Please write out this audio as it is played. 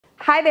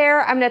Hi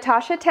there, I'm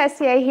Natasha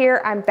Tessier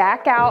here. I'm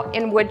back out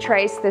in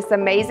Woodtrace, this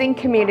amazing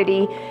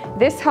community.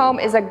 This home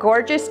is a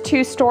gorgeous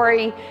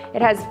 2-story.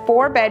 It has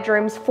 4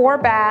 bedrooms, 4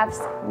 baths,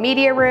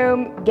 media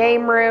room,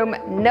 game room,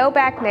 no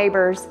back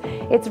neighbors.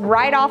 It's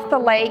right off the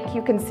lake.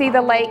 You can see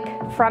the lake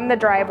from the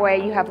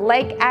driveway. You have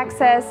lake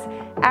access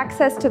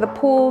to the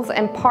pools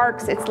and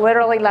parks. It's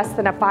literally less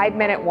than a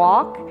 5-minute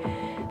walk.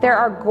 There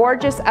are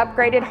gorgeous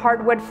upgraded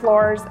hardwood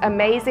floors,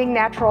 amazing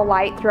natural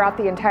light throughout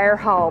the entire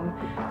home.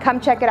 Come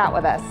check it out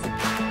with us.